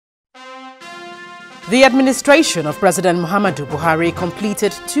The administration of President Muhammadu Buhari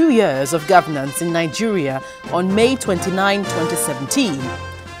completed 2 years of governance in Nigeria on May 29, 2017.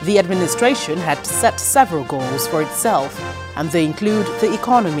 The administration had set several goals for itself, and they include the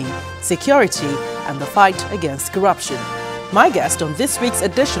economy, security, and the fight against corruption. My guest on this week's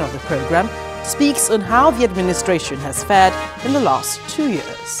edition of the program speaks on how the administration has fared in the last 2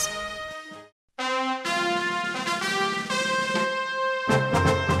 years.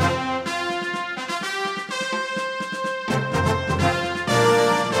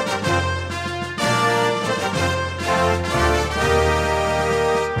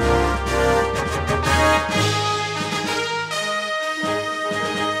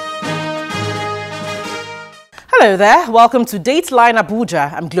 Hello there, welcome to Dateline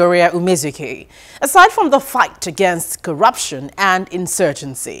Abuja. I'm Gloria Umezuki. Aside from the fight against corruption and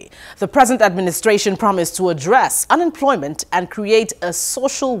insurgency, the present administration promised to address unemployment and create a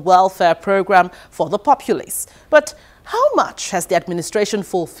social welfare program for the populace. But how much has the administration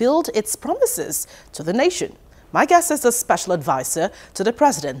fulfilled its promises to the nation? My guest is the special advisor to the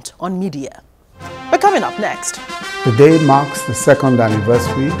president on media. But coming up next. Today marks the second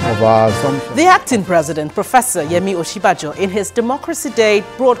anniversary of our assumption. The acting president, Professor Yemi Osinbajo, in his Democracy Day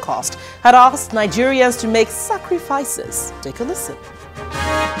broadcast, had asked Nigerians to make sacrifices. Take a listen.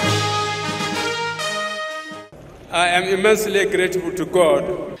 I am immensely grateful to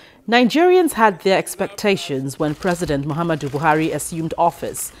God. Nigerians had their expectations when President Muhammadu Buhari assumed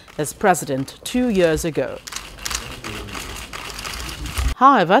office as president 2 years ago.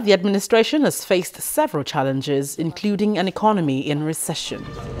 However, the administration has faced several challenges, including an economy in recession.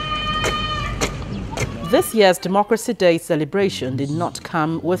 This year's Democracy Day celebration did not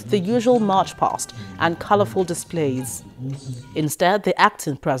come with the usual march past and colorful displays. Instead, the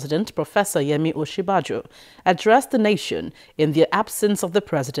acting president, Professor Yemi Osinbajo, addressed the nation in the absence of the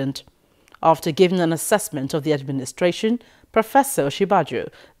president. After giving an assessment of the administration, Professor Osinbajo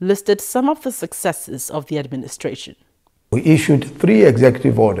listed some of the successes of the administration. We issued 3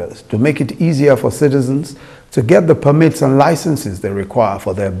 executive orders to make it easier for citizens to get the permits and licenses they require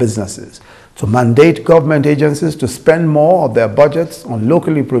for their businesses, to mandate government agencies to spend more of their budgets on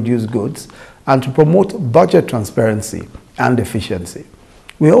locally produced goods, and to promote budget transparency and efficiency.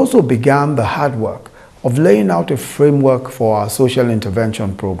 We also began the hard work of laying out a framework for our social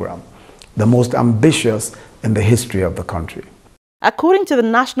intervention program, the most ambitious in the history of the country. According to the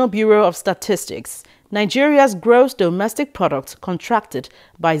National Bureau of Statistics, Nigeria's gross domestic product contracted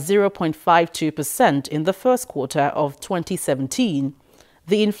by 0.52% in the first quarter of 2017.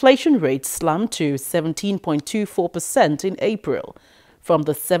 The inflation rate slumped to 17.24% in April, from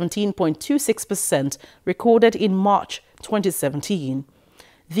the 17.26% recorded in March 2017.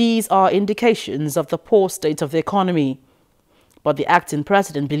 These are indications of the poor state of the economy. But the acting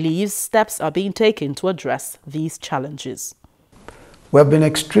president believes steps are being taken to address these challenges. We have been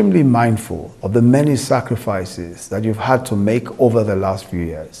extremely mindful of the many sacrifices that you've had to make over the last few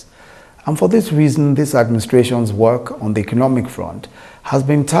years. And for this reason, this administration's work on the economic front has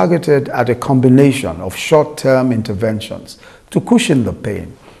been targeted at a combination of short-term interventions to cushion the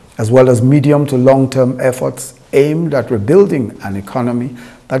pain, as well as medium to long-term efforts aimed at rebuilding an economy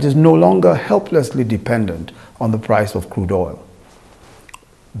that is no longer helplessly dependent on the price of crude oil.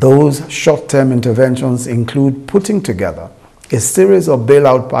 Those short-term interventions include putting together a series of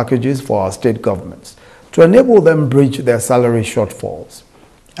bailout packages for our state governments to enable them bridge their salary shortfalls,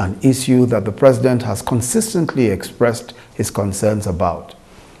 an issue that the president has consistently expressed his concerns about.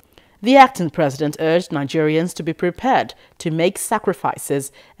 The acting president urged Nigerians to be prepared to make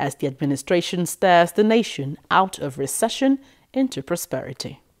sacrifices as the administration steers the nation out of recession into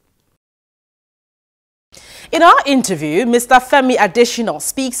prosperity. In our interview, Mr. Femi Adeshina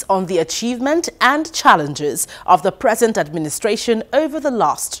speaks on the achievement and challenges of the present administration over the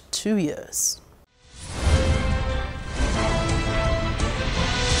last 2 years.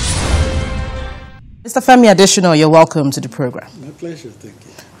 Mr. Femi Adeshina, you're welcome to the program. My pleasure, thank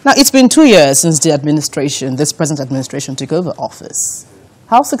you. Now, it's been 2 years since the administration, this present administration, took over office.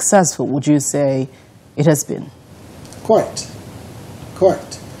 How successful would you say it has been? Quite.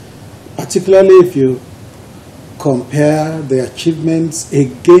 Particularly if you compare the achievements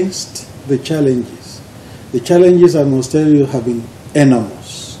against the challenges. The challenges, I must tell you, have been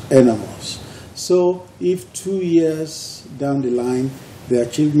enormous. So if 2 years down the line, the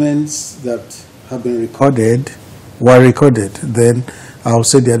achievements that have been recorded were recorded, then I'll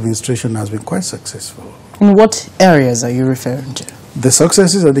say the administration has been quite successful. In what areas are you referring to? The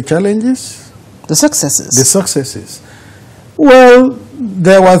successes or the challenges? The successes. The successes. Well,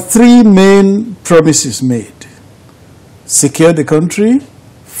 there were 3 main promises made. Secure the country,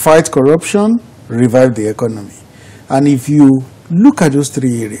 fight corruption, revive the economy. And if you look at those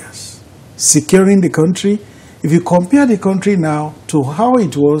three areas, securing the country, if you compare the country now to how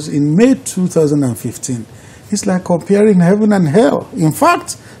it was in May 2015, it's like comparing heaven and hell. In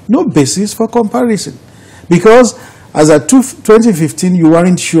fact, no basis for comparison. Because as at 2015, you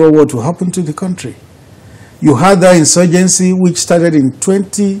weren't sure what will happen to the country. You had that insurgency which started in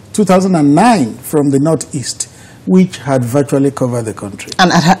 2009 from the northeast, which had virtually covered the country.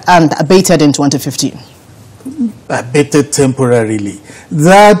 And abated in 2015. Abated temporarily.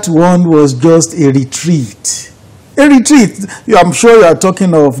 That one was just a retreat. A retreat. I'm sure you are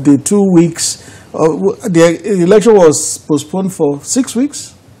talking of the 2 weeks. The election was postponed for 6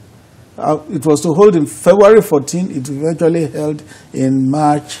 weeks. It was to hold in February 14. It eventually held in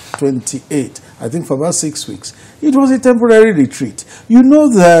March 28. I think for about 6 weeks. It was a temporary retreat. You know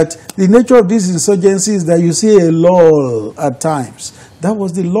that the nature of this insurgency is that you see a lull at times. That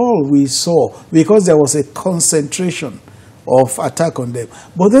was the lull we saw because there was a concentration of attack on them.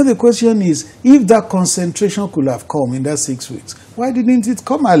 But then the question is, if that concentration could have come in that 6 weeks, why didn't it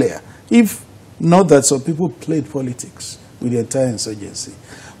come earlier? If not that some people played politics with the entire insurgency.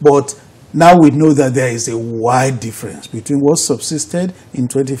 But now we know that there is a wide difference between what subsisted in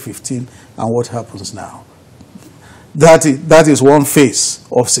 2015 and what happens now. That is one phase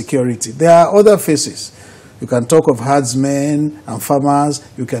of security. There are other phases. You can talk of herdsmen and farmers.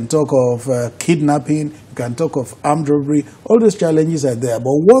 You can talk of kidnapping. You can talk of armed robbery. All those challenges are there.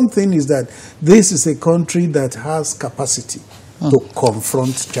 But one thing is that this is a country that has capacity to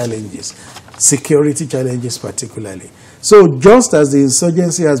confront challenges, security challenges particularly. So just as the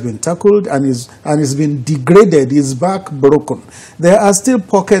insurgency has been tackled and is been degraded, is back broken, there are still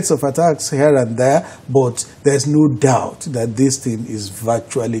pockets of attacks here and there, but there's no doubt that this thing is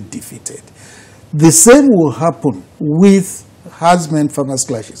virtually defeated. The same will happen with herdsmen farmers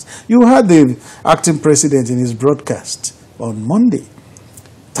clashes. You heard the acting president in his broadcast on Monday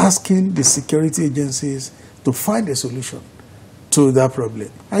tasking the security agencies to find a solution to that problem.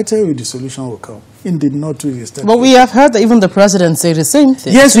 I tell you, the solution will come in the not too distant. But we have heard that even the president said the same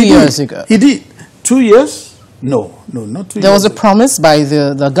thing. Yes, 2 years ago. He did. 2 years? No, not 2 years. There was a promise by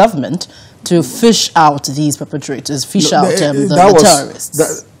the government to fish out these perpetrators, the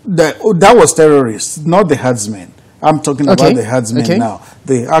terrorists. That was terrorists, not the herdsmen. I'm talking about the herdsmen now.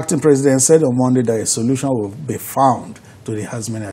 The acting president said on Monday that a solution will be found to the herdsmen.